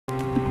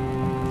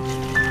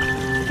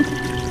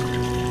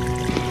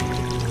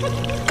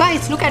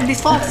Guys, look at this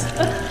fox.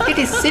 It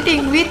is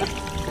sitting with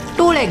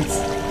 2 legs.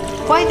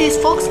 Why this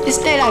fox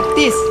stay like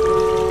this?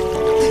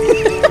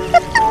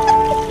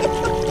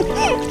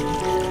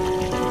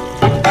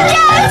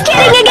 Just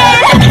kidding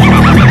again!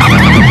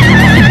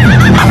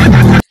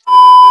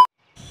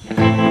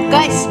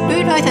 Guys, do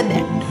you know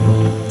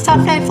that?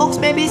 Sometimes fox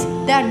babies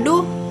they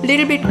do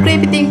little bit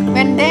creepy thing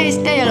when they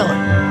stay alone.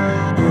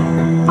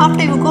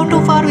 After you go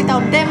too far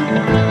without them,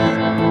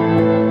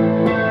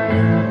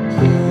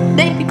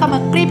 they become a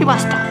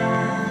creepypasta.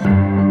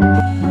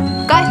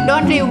 Guys,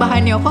 don't leave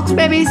behind your fox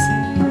babies.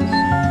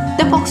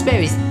 The fox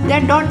babies,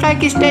 they don't like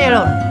to stay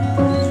alone.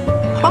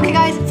 Okay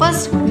guys,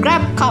 first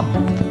grab cub.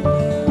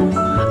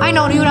 I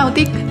know you now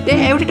think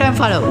they every time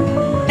follow.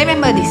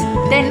 Remember this,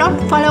 they not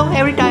follow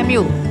every time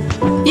you.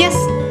 Yes,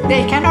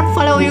 they cannot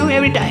follow you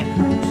every time.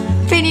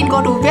 We need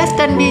go to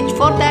Western Beach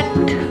for that.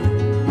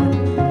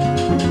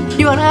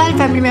 Your all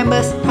family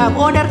members have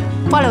ordered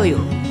follow you.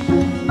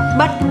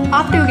 But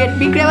after you get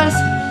big levels,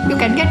 you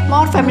can get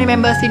more family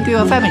members into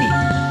your family.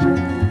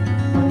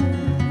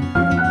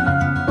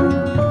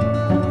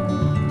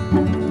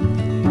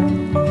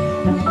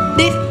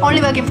 This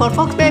only working for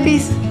fox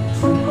babies.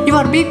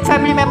 Your big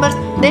family members,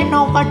 they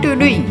know what you're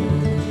doing.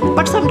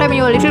 But sometimes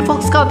your little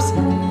fox cubs,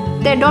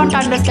 they don't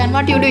understand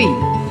what you're doing.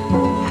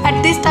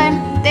 At this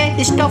time,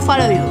 they stop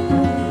follow you.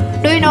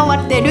 Do you know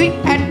what they're doing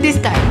at this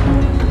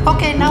time?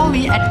 Okay, now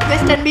we at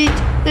Western Beach.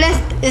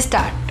 Let's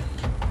start.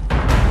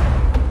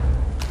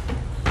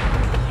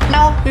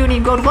 Now you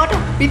need go to water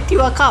with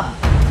your cub.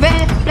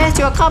 Well, place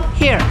your cub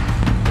here.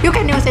 You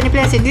can use any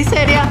place in this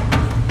area.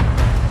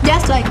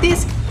 Just like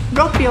this,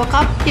 drop your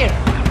cub here.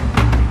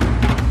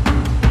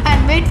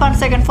 And wait 1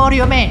 second for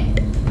your mate.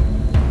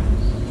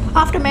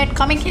 After mate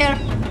coming here,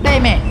 play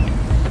mate.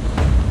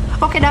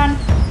 Okay, done.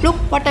 Look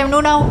what I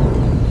do now.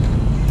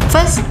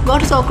 First, go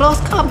to so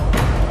close cub.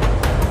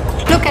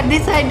 Look at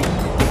this side.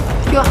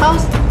 Your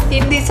house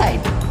in this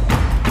side.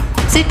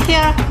 Sit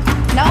here.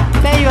 Now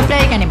play your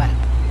playing animal.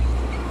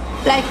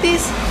 Like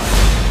this.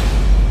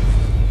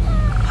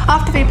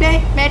 After we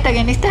play, mate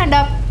again stand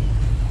up.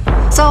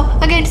 So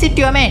again sit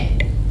your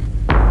mate.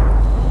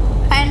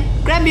 And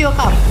grab your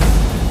cub.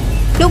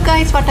 Look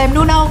guys what I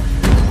do now.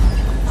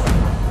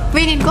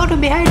 We need go to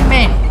behind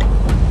mate.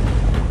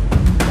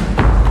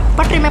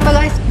 But remember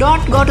guys,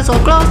 don't go to so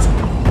close.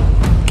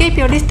 Keep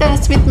your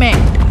distance with mate.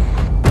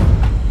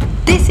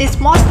 This is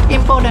most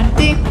important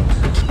thing.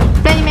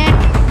 Play mate.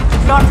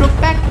 Don't look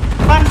back.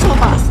 Run so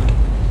fast.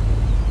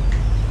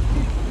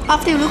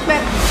 After you look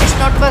back, it's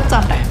not work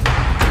sometimes.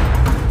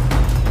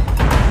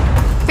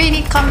 We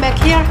need come back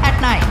here at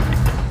night.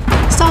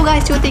 So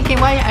guys, you thinking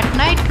why at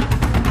night?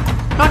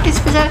 Not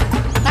special.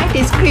 Night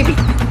is creepy.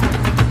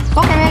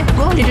 Okay man,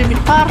 go a little bit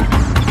far.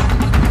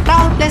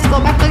 Now let's go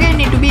back again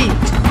into beach.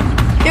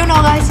 You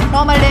know guys,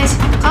 normal days,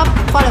 cub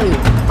follow you.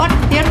 But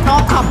here no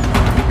cub.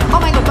 Oh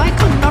my god, why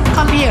cub not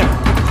come here?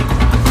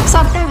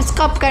 Sometimes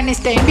cub can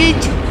stay in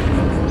beach.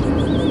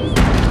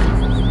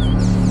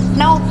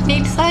 Now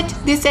need search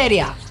this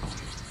area.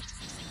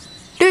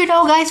 Do you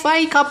know guys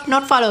why cub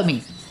not follow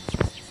me?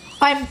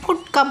 I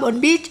put cub on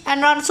beach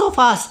and run so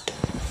fast.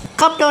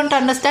 Cub don't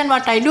understand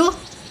what I do.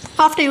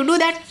 After you do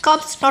that,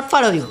 cubs not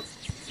follow you.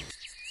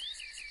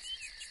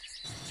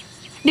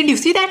 Did you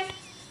see that?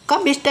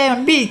 Cub stay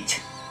on beach.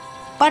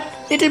 But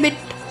little bit.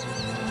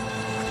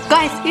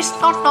 Guys, it's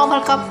not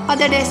normal cub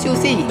other days you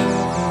see.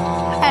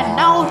 And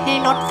now he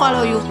not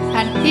follow you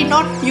and he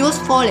not use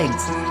 4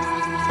 legs.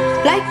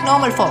 Like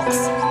normal fox.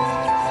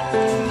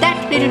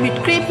 That little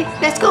bit creepy.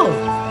 Let's go.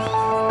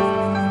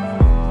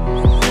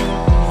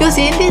 You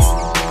see this?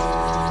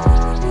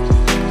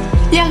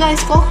 Yeah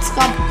guys, fox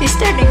cub is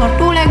standing on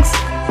 2 legs.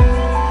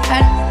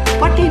 And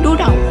what do you do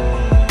now?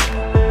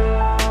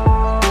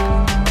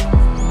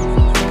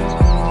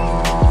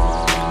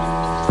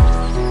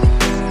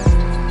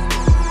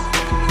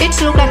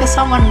 It looks like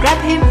someone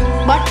grabbed him,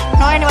 but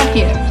no anyone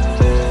here.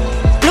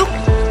 Look,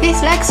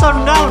 his legs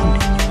on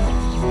ground.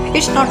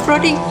 It's not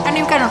floating and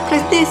you cannot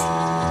press this.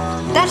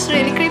 That's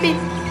really creepy.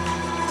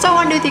 So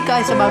what do you think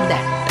guys about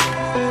that?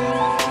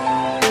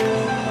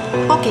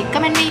 Okay,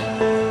 comment me.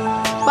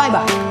 Bye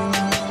bye.